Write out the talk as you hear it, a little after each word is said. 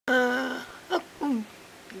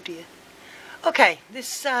dear. Okay,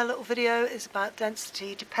 this little video is about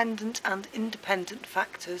density dependent and independent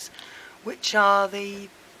factors, which are the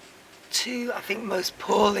two, I think, most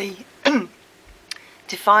poorly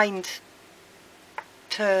defined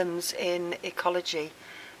terms in ecology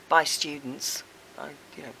by students.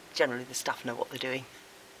 Generally the staff know what they're doing.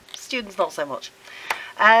 Students not so much.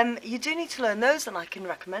 You do need to learn those, and I can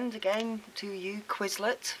recommend again to you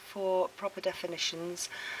Quizlet for proper definitions.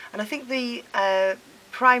 And I think the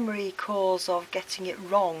primary cause of getting it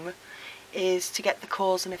wrong is to get the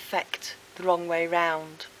cause and effect the wrong way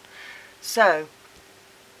round. So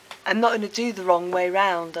I'm not going to do the wrong way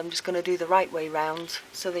round, I'm just going to do the right way round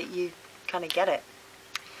so that you kind of get it.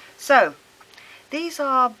 So these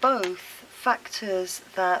are both factors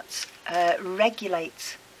that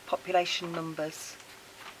regulate population numbers.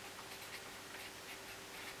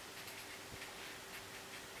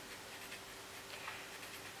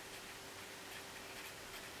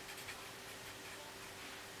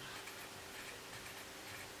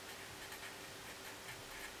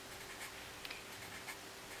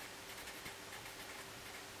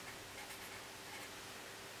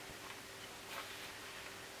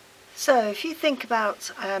 So if you think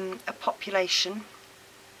about a population,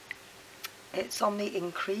 it's on the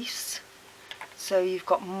increase. So you've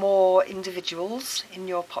got more individuals in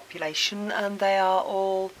your population and they are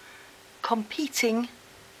all competing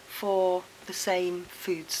for the same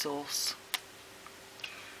food source.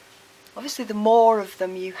 Obviously the more of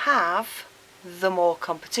them you have, the more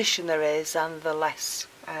competition there is and the less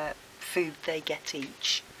food they get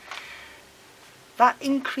each. That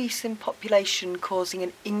increase in population causing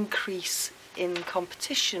an increase in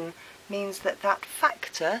competition means that that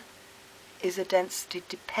factor is a density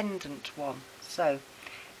dependent one. So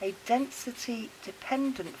a density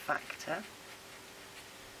dependent factor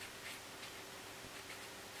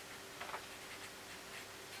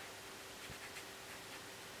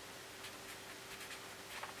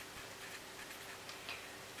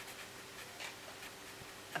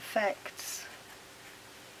affects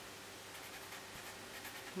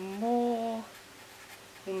more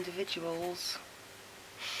individuals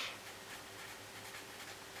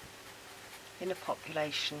in a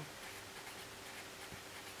population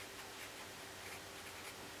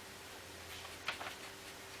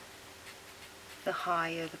the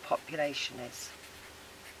higher the population is.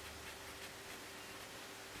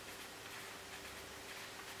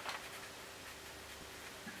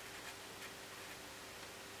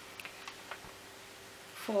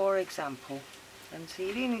 For example, and so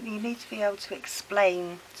you need to be able to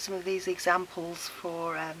explain some of these examples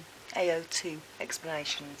for AO2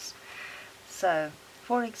 explanations. So,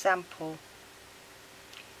 for example,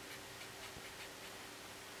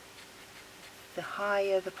 the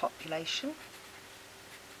higher the population,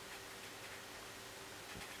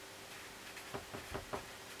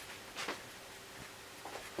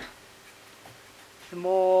 the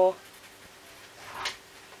more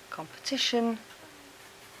competition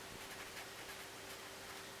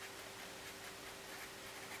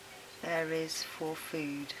there is for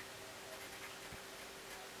food.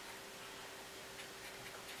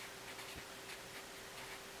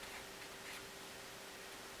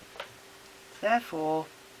 Therefore,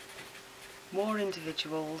 more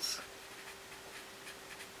individuals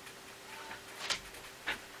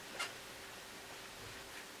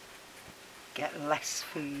get less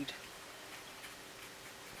food.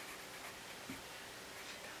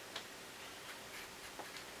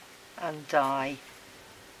 And die,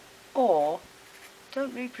 or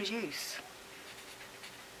don't reproduce.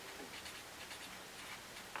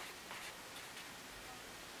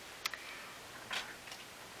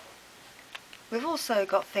 We've also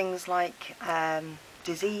got things like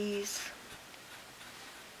disease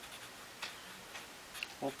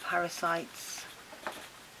or parasites,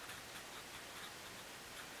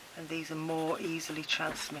 and these are more easily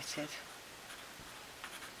transmitted.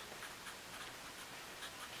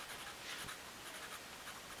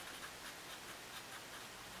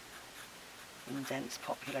 In dense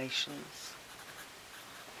populations.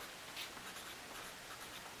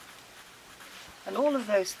 And all of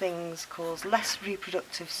those things cause less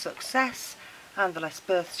reproductive success, and the less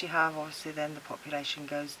births you have, obviously then the population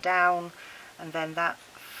goes down, and then that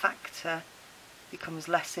factor becomes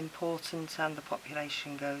less important and the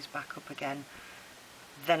population goes back up again.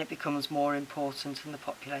 Then it becomes more important and the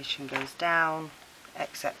population goes down,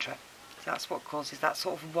 etc. So that's what causes that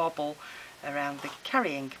sort of wobble around the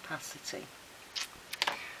carrying capacity.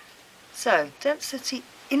 So, density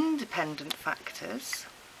independent factors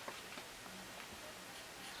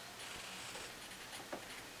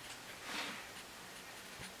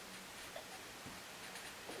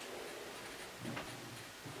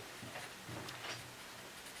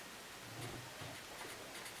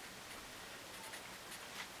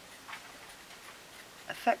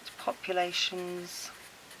affect populations.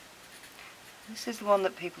 This is the one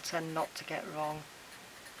that people tend not to get wrong.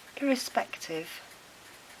 Irrespective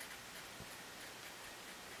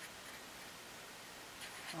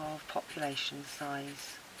of population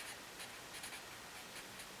size.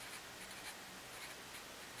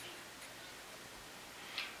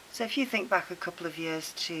 So if you think back a couple of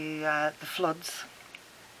years to the floods,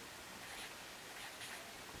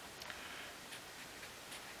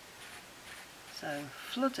 so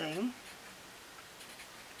flooding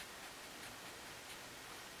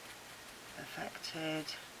affected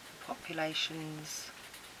populations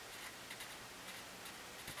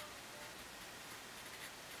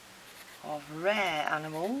of rare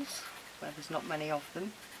animals, where there's not many of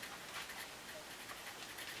them,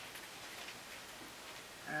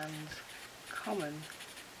 and common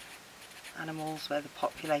animals where the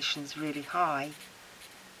population's really high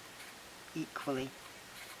equally.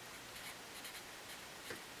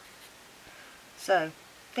 So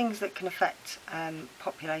things that can affect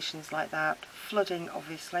populations like that: flooding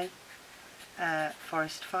obviously,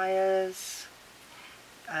 forest fires,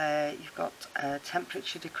 you've got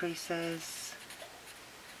temperature decreases,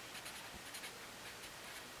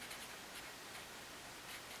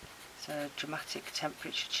 so dramatic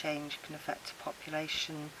temperature change can affect a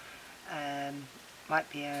population. Might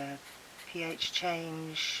be a pH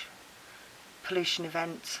change, pollution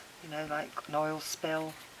event, you know, like an oil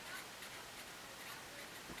spill.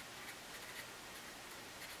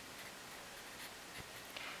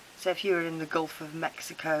 So if you were in the Gulf of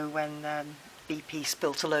Mexico when BP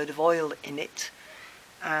spilt a load of oil in it,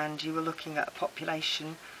 and you were looking at a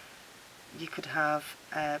population, you could have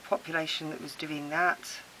a population that was doing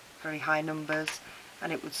that, very high numbers,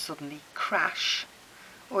 and it would suddenly crash.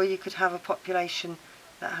 Or you could have a population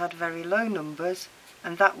that had very low numbers,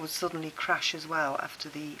 and that would suddenly crash as well after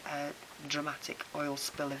the dramatic oil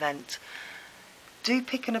spill event. Do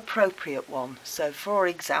pick an appropriate one. So for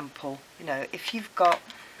example, you know, if you've got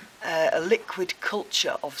a liquid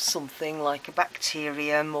culture of something like a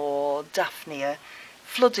bacterium or Daphnia,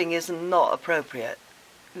 flooding is not appropriate.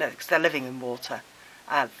 No, because they're living in water.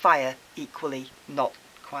 Fire, equally not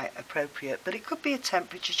quite appropriate. But it could be a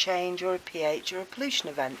temperature change or a pH or a pollution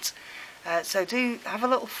event. So do have a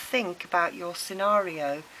little think about your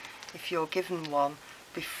scenario if you're given one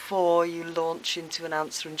before you launch into an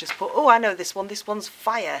answer and just put, oh, I know this one's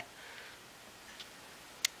fire.